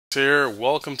Here,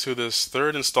 welcome to this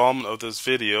third installment of this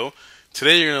video.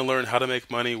 Today you're going to learn how to make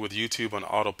money with YouTube on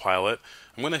Autopilot.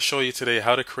 I'm going to show you today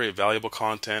how to create valuable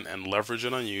content and leverage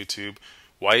it on YouTube,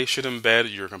 why you should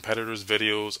embed your competitors'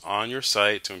 videos on your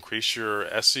site to increase your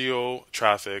SEO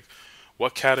traffic,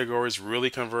 what categories really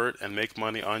convert and make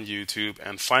money on YouTube,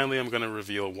 and finally I'm going to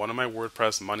reveal one of my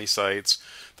WordPress money sites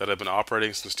that I've been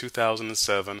operating since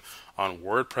 2007 on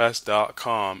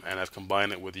WordPress.com, and I've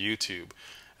combined it with YouTube.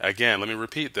 Again, let me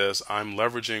repeat this. I'm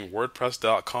leveraging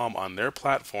WordPress.com on their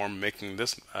platform, making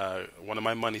this one of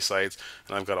my money sites,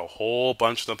 and I've got a whole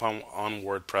bunch of them on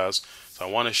WordPress. So I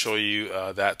want to show you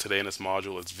that today in this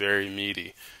module. It's very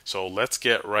meaty. So let's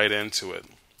get right into it.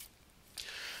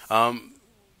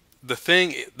 The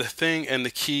thing and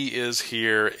the key is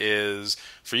here is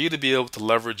for you to be able to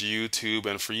leverage YouTube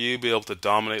and for you to be able to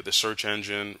dominate the search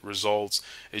engine results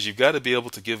is you've got to be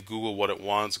able to give Google what it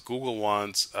wants. Google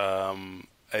wants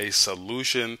a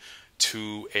solution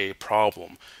to a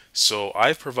problem. So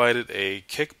I've provided a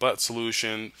kick butt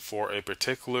solution for a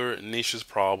particular niche's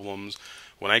problems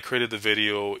when I created the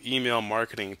video email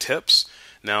marketing tips.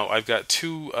 Now I've got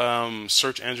two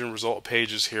search engine result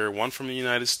pages here, one from the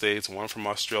United States, one from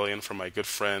Australia, and from my good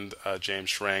friend James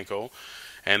Schranko.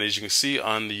 And as you can see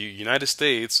on the United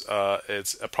States,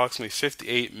 it's approximately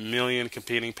 58 million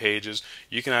competing pages.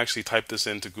 You can actually type this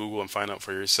into Google and find out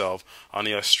for yourself. On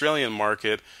the Australian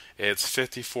market, it's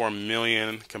 54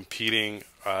 million competing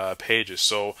pages.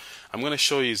 So I'm going to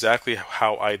show you exactly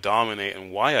how I dominate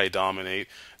and why I dominate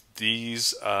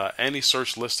these any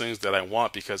search listings that I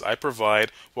want, because I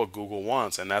provide what Google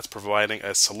wants, and that's providing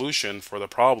a solution for the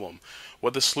problem.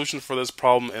 What the solution for this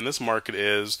problem in this market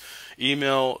is,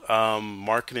 email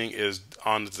marketing is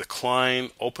on the decline,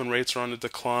 open rates are on the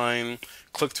decline,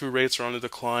 click-through rates are on the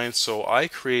decline. So I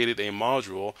created a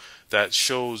module that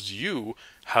shows you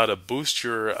how to boost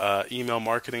your email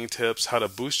marketing tips, how to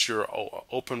boost your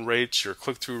open rates, your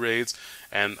click-through rates,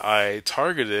 and I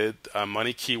targeted a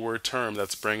money keyword term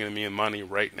that's bringing me money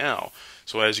right now.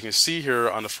 So as you can see here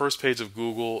on the first page of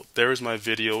Google, there's my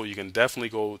video. You can definitely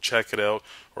go check it out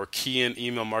or key in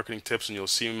email marketing tips and you'll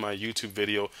see my YouTube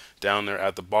video down there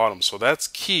at the bottom. So that's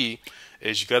key,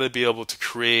 is you got to be able to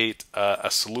create a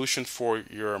solution for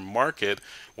your market.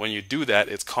 When you do that,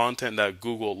 it's content that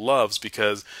Google loves,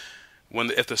 because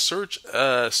if the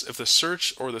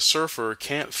search or the surfer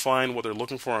can't find what they're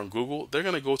looking for on Google, they're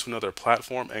going to go to another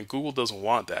platform, and Google doesn't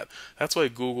want that. That's why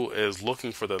Google is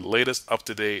looking for the latest,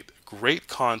 up-to-date, great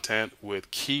content with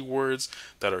keywords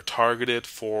that are targeted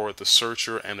for the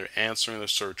searcher, and they're answering the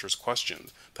searcher's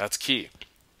questions. That's key.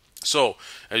 So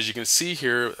as you can see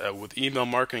here with email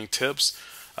marketing tips,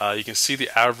 you can see the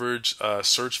average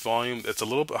search volume. It's a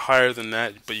little bit higher than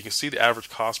that, but you can see the average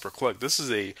cost per click. This is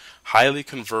a highly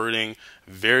converting,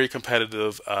 very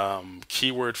competitive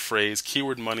keyword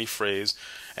money phrase,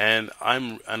 and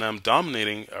I'm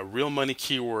dominating a real money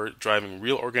keyword, driving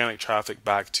real organic traffic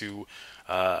back to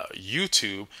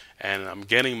YouTube, and I'm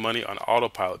getting money on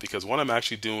Autopilot, because what I'm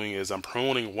actually doing is I'm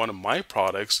promoting one of my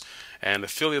products, and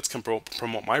affiliates can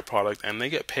promote my product and they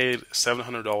get paid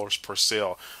 $700 per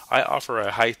sale. I offer a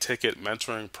high ticket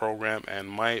mentoring program and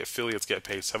my affiliates get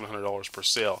paid $700 per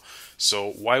sale.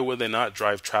 So why would they not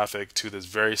drive traffic to this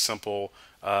very simple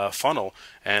funnel?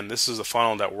 And this is a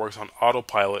funnel that works on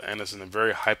Autopilot and is in a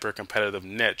very hyper competitive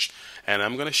niche. And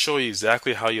I'm going to show you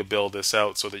exactly how you build this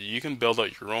out so that you can build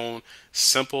out your own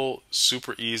simple,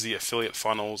 super easy affiliate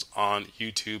funnels on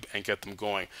YouTube and get them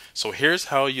going. So here's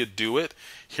how you do it.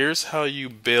 Here's how you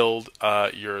build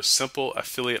your simple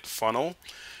affiliate funnel.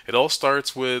 It all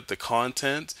starts with the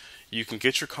content. You can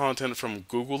get your content from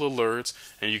Google Alerts,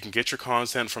 and you can get your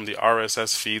content from the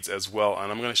RSS feeds as well. And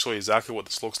I'm going to show you exactly what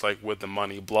this looks like with the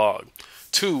money blog.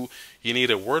 2, you need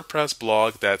a WordPress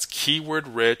blog that's keyword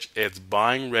rich, it's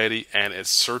buying ready, and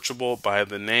it's searchable by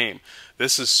the name.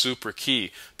 This is super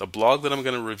key. The blog that I'm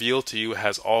going to reveal to you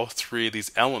has all three of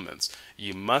these elements.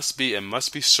 It must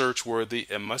be search worthy,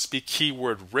 it must be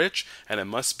keyword rich, and it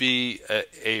must be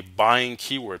a buying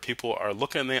keyword. People are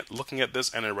looking at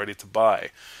this and are ready to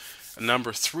buy.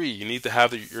 Number 3, you need to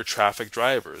have your traffic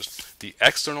drivers. The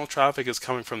external traffic is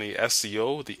coming from the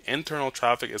SEO, the internal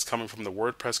traffic is coming from the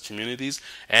WordPress communities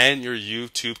and your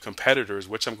YouTube competitors,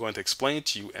 which I'm going to explain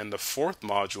to you in the 4th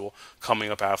module coming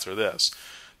up after this.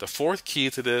 The 4th key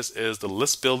to this is the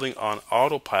list building on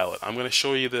Autopilot. I'm going to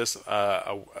show you this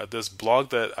this blog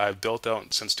that I've built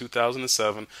out since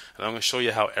 2007, and I'm going to show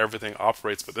you how everything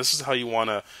operates, but this is how you want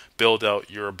to build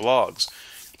out your blogs.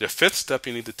 The 5th step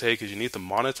you need to take is you need to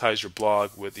monetize your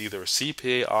blog with either a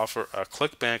CPA offer, a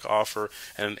ClickBank offer,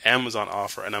 and an Amazon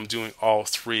offer, and I'm doing all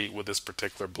 3 with this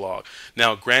particular blog.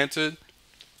 Now, granted,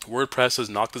 WordPress has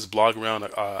knocked this blog around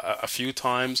a few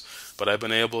times, but I've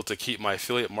been able to keep my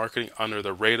affiliate marketing under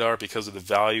the radar because of the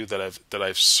value that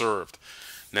I've served.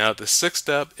 Now, the sixth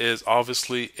step is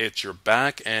obviously it's your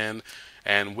back end,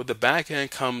 and with the back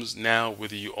end comes now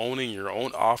with you owning your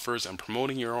own offers and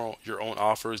promoting your own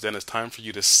offers. Then it's time for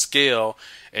you to scale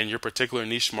in your particular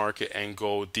niche market and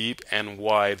go deep and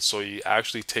wide, so you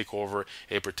actually take over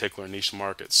a particular niche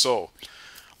market. So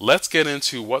let's get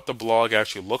into what the blog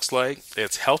actually looks like.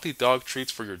 It's healthy dog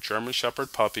treats for your German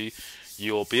Shepherd puppy.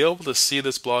 You'll be able to see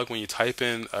this blog when you type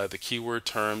in the keyword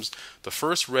terms. The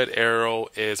first red arrow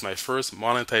is my first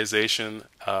monetization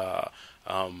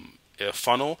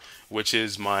funnel, which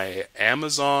is my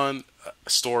Amazon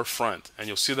storefront. And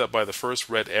you'll see that by the first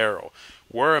red arrow.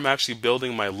 Where I'm actually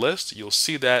building my list, you'll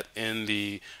see that in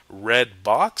the red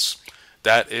box.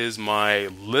 That is my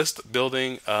list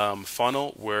building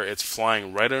funnel, where it's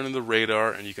flying right under the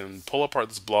radar, and you can pull apart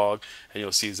this blog and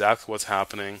you'll see exactly what's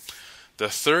happening. The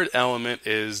third element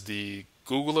is the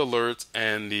Google Alerts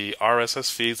and the RSS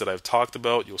feeds that I've talked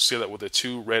about. You'll see that with the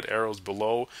two red arrows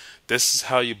below. This is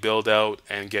how you build out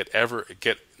and get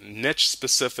niche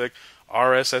specific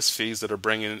RSS feeds that are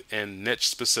bringing in niche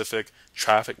specific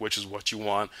traffic, which is what you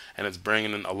want, and it's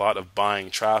bringing in a lot of buying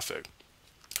traffic.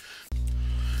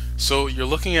 So you're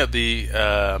looking at the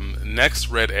next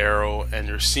red arrow, and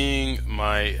you're seeing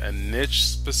my niche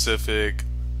specific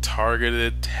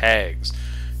targeted tags.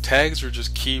 Tags are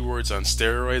just keywords on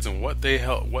steroids, and what they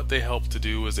help to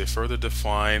do is they further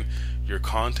define your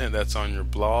content that's on your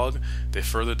blog. They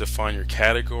further define your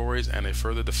categories, and they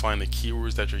further define the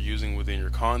keywords that you're using within your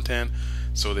content,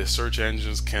 so the search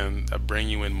engines can bring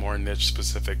you in more niche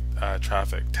specific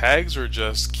traffic. Tags are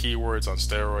just keywords on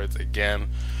steroids. Again,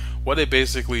 what they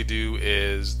basically do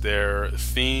is they're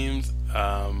themed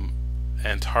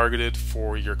and targeted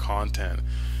for your content.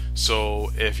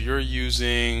 So if you're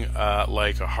using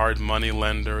like a hard money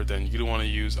lender, then you don't want to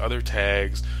use other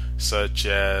tags such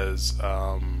as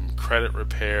credit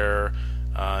repair,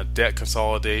 debt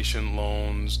consolidation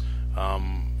loans,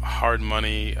 hard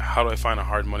money. How do I find a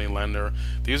hard money lender?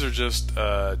 These are just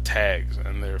tags,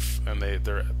 and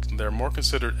they're more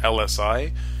considered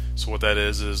LSI. So what that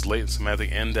is latent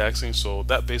semantic indexing. So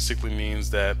that basically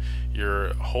means that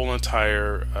your whole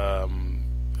entire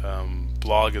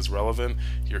blog is relevant,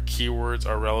 your keywords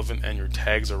are relevant, and your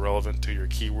tags are relevant to your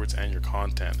keywords and your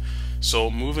content. So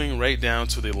moving right down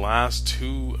to the last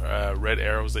two red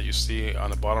arrows that you see on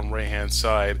the bottom right hand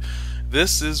side,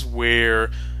 this is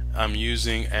where I'm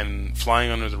using and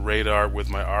flying under the radar with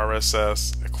my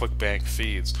RSS ClickBank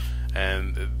feeds.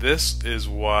 And this is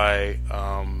why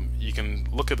you can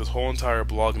look at this whole entire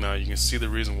blog now. You can see the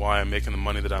reason why I'm making the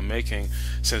money that I'm making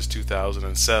since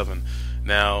 2007.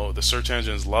 Now, the search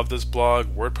engines love this blog,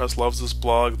 WordPress loves this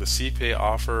blog. The CPA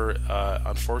offer,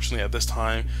 unfortunately at this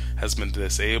time, has been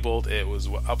disabled. It was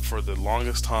up for the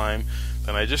longest time.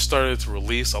 Then I just started to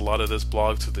release a lot of this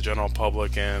blog to the general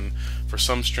public, and for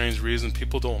some strange reason,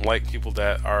 people don't like people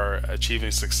that are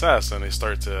achieving success, and they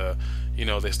start to,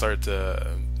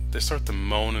 they start to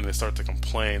moan and they start to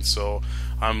complain. So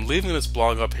I'm leaving this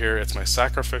blog up here. It's my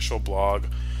sacrificial blog.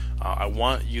 I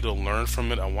want you to learn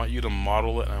from it, I want you to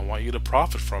model it, and I want you to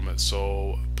profit from it.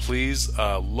 So please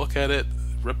look at it,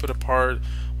 rip it apart,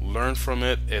 learn from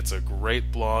it. It's a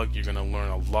great blog. You're going to learn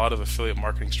a lot of affiliate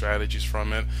marketing strategies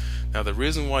from it. Now, the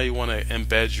reason why you want to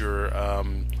embed your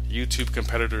YouTube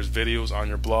competitors' videos on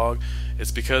your blog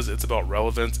is because it's about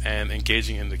relevance and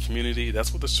engaging in the community.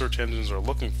 That's what the search engines are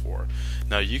looking for.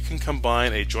 Now, you can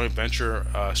combine a joint venture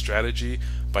strategy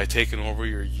by taking over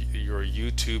your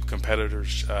YouTube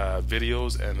competitors'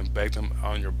 videos and embed them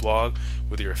on your blog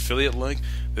with your affiliate link.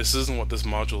 This isn't what this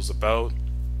module is about.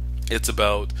 It's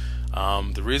about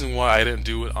the reason why I didn't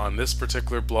do it on this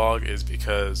particular blog is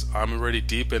because I'm already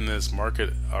deep in this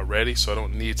market already, so I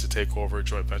don't need to take over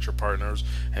joint venture partners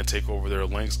and take over their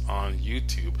links on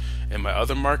YouTube. In my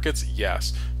other markets,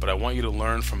 yes, but I want you to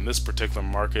learn from this particular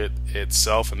market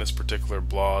itself and this particular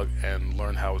blog and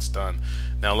learn how it's done.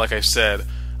 Now, like I said,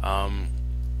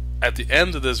 at the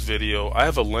end of this video, I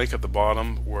have a link at the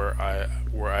bottom where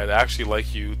I'd actually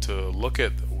like you to look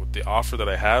at the offer that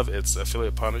I have. It's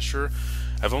Affiliate Punisher.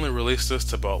 I've only released this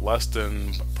to about less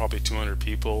than probably 200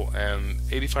 people, and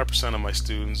 85% of my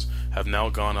students have now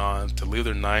gone on to leave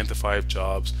their 9-to-5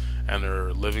 jobs and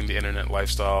they're living the internet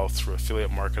lifestyle through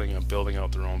affiliate marketing and building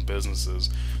out their own businesses.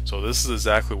 So this is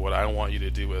exactly what I want you to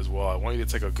do as well. I want you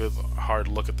to take a good hard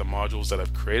look at the modules that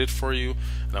I've created for you,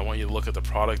 and I want you to look at the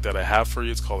product that I have for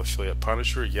you. It's called Affiliate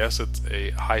Punisher. Yes, it's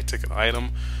a high ticket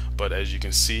item, but as you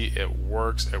can see, it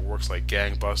works like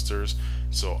gangbusters.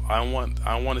 So I want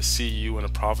to see you in a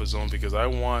profit zone, because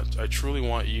I truly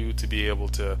want you to be able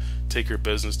to take your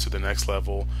business to the next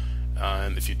level.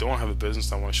 And if you don't have a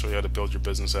business, I want to show you how to build your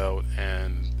business out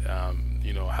and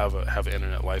have an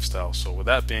internet lifestyle. So with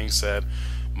that being said,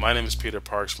 my name is Peter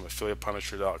Parks from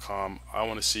AffiliatePunisher.com. I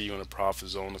want to see you in a profit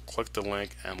zone. Click the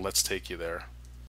link and let's take you there.